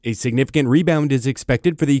A significant rebound is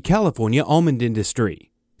expected for the California almond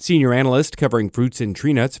industry. Senior analyst covering fruits and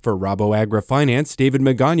tree nuts for RoboAgra Finance, David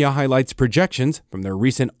Magana, highlights projections from their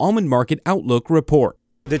recent Almond Market Outlook report.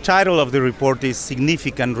 The title of the report is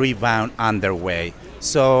Significant Rebound Underway.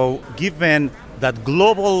 So, given that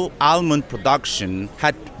global almond production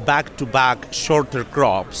had back-to-back shorter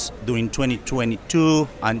crops during 2022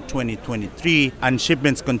 and 2023, and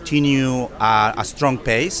shipments continue a strong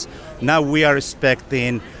pace, now we are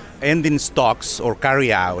expecting ending stocks or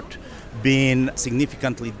carry-out being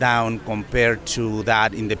significantly down compared to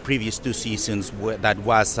that in the previous two seasons that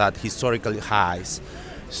was at historical highs.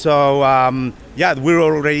 So, we're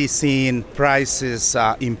already seeing prices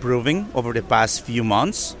improving over the past few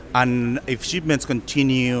months. And if shipments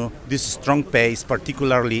continue this strong pace,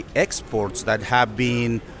 particularly exports that have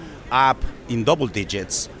been up in double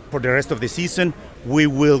digits for the rest of the season, we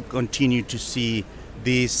will continue to see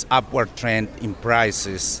this upward trend in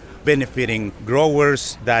prices, benefiting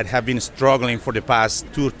growers that have been struggling for the past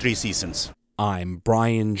 2 or 3 seasons. I'm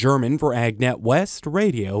Brian German for AgNet West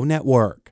Radio Network.